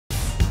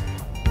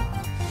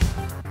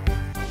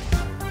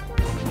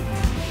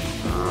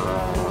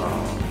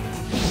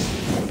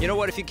You know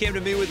what, if you came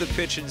to me with a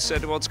pitch and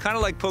said, well, it's kind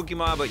of like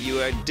Pokemon, but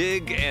you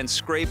dig and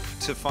scrape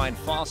to find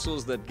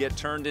fossils that get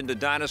turned into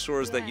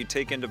dinosaurs that you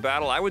take into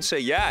battle, I would say,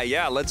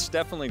 yeah, let's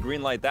definitely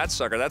greenlight that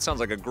sucker. That sounds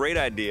like a great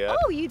idea.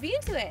 Oh, you'd be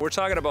into it. We're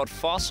talking about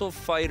Fossil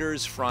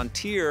Fighters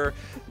Frontier.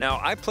 Now,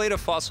 I played a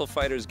Fossil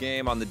Fighters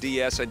game on the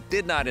DS. I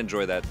did not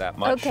enjoy that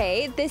much.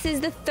 Okay, this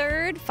is the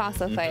third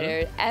Fossil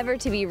Fighter ever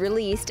to be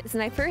released. It's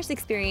my first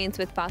experience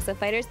with Fossil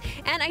Fighters,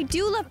 and I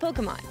do love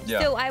Pokemon.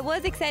 Yeah. So I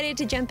was excited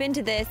to jump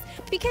into this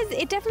because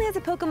it definitely has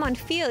a Pokemon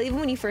feel. Even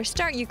when you first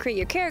start, you create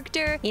your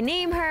character, you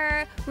name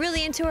her,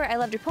 really into her. I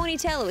loved her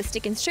ponytail. It was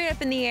sticking straight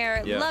up in the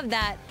air. Yeah. Love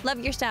that. Love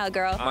your style,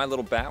 girl. My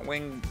little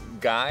Batwing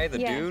guy, the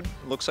dude,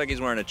 looks like he's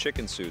wearing a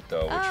chicken suit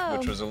though,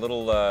 which was a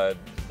little, I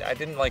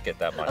didn't like it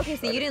that much. Okay,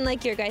 so you didn't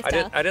like your guy's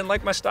style. I didn't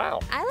like my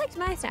style. I liked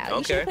my style. Okay.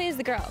 You should play as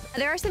the girl.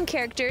 There are some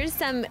characters,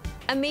 some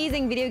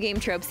amazing video game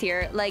tropes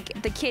here,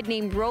 like the kid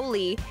named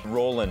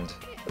Roland.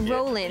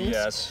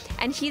 Yes.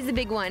 And he's the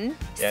big one.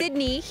 Yeah.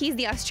 Sydney, he's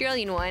the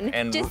Australian one.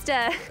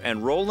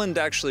 And Roland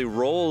actually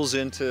rolls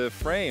into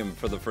frame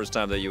for the first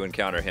time that you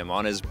encounter him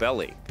on his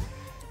belly.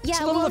 Yeah,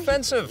 it's a little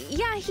offensive.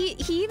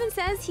 He even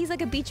says he's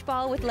like a beach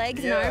ball with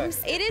legs and arms.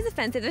 It is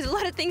offensive. There's a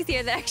lot of things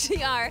here that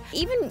actually are.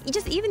 Even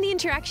the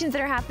interactions that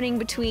are happening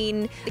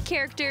between the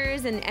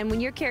characters and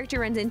when your character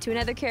runs into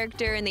another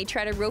character and they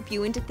try to rope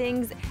you into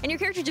things and your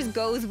character just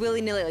goes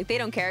willy-nilly, like they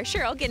don't care.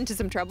 Sure, I'll get into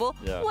some trouble.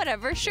 Yeah.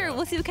 Whatever, sure,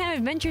 we'll see what kind of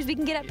adventures we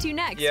can get up to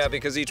next. Yeah,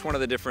 because each one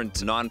of the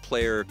different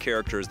non-player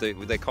characters, they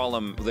call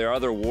them, they're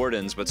other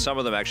wardens, but some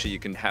of them actually you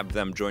can have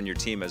them join your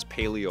team as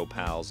paleo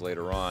pals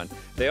later on.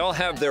 They all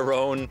have their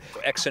own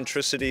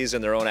eccentricities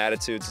and their own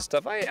attitudes and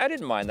stuff. I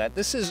didn't mind that.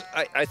 This is,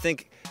 I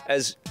think,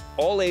 as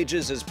all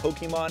ages as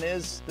Pokemon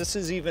is, this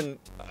is even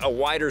a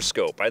wider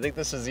scope. I think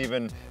this is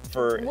even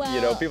for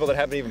people that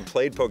haven't even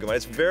played Pokemon.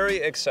 It's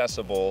very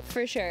accessible.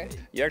 For sure.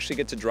 You actually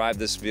get to drive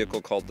this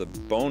vehicle called the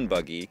Bone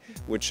Buggy,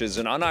 which is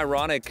an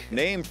unironic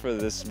name for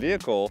this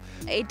vehicle.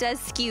 It does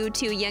skew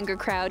to a younger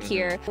crowd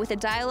here with the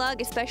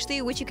dialogue,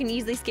 especially, which you can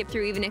easily skip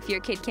through even if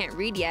your kid can't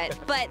read yet.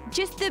 But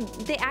just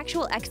the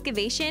actual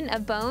excavation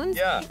of bones,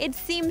 it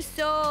seems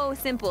so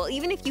simple.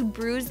 Even if you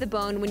bruise the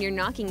bone when you're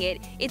knocking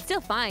it, it's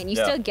still fine. You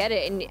still get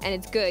it and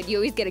it's good. You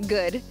always get it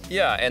good.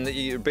 Yeah, and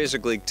you're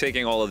basically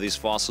taking all of these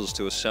fossils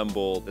to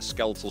assemble the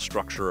skeletal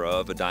structure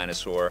of a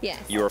dinosaur. Yes.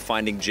 You are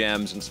finding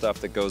gems and stuff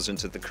that goes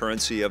into the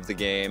currency of the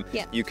game.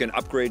 Yeah. You can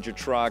upgrade your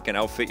truck and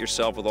outfit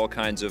yourself with all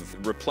kinds of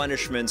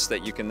replenishments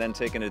that you can then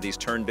take into these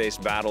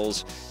turn-based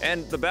battles.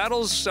 And the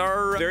battles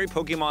are very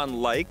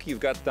Pokemon-like. You've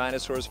got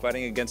dinosaurs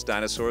fighting against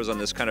dinosaurs on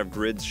this kind of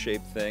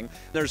grid-shaped thing.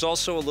 There's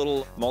also a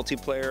little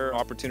multiplayer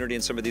opportunity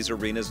in some of these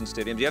arenas and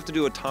stadiums. You have to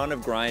do a ton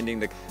of grinding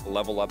to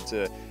level up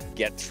to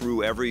get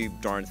through every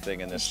darn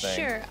thing in this thing.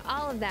 Sure,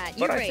 all of that.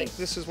 But I think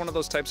this is one of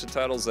those types of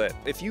titles that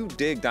if you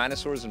dig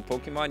dinosaurs and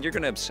Pokemon, you're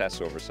going to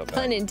obsess over something.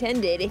 Pun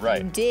intended, if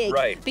you dig.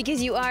 Right.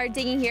 Because you are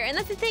digging here. And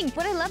that's the thing.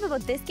 What I love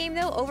about this game,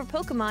 though, over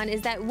Pokemon,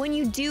 is that when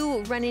you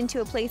do run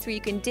into a place where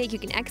you can dig, you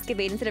can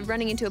excavate, instead of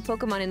running into a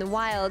Pokemon in the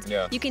wild,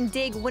 you can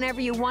dig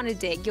whenever you want to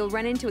dig. You'll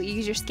run into it. You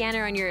use your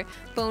scanner on your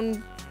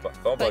bone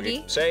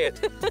buggy. Say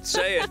it.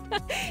 Say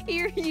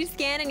it. You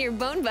scan in your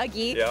bone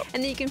buggy, and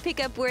then you can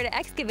pick up where to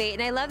excavate.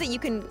 And I love that you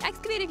can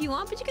excavate if you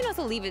want, but you can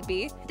also leave it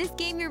be. This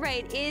game, you're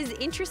right, is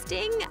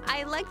interesting.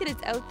 I like that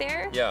it's out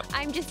there. Yeah.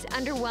 I'm just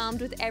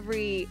underwhelmed with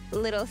every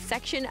little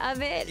section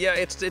of it. Yeah,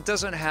 it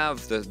doesn't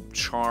have the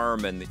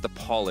charm and the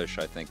polish,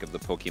 I think, of the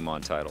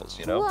Pokemon titles,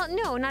 you know? Well,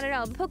 no, not at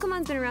all.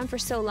 Pokemon's been around for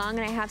so long,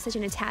 and I have such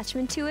an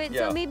attachment to it.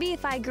 So maybe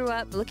if I grew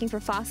up looking for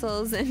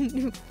fossils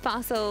and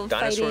fossil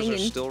Dinosaurs fighting are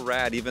still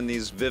rad, even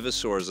these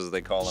Vivosaurs, as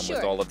they call them,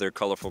 with all of their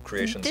colorful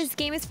creations. This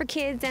game is for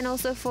kids and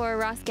also for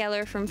Ross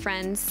Geller from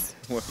Friends.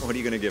 What are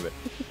you going to give it?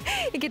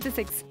 It gets a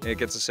 6. It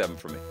gets a 7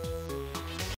 for me.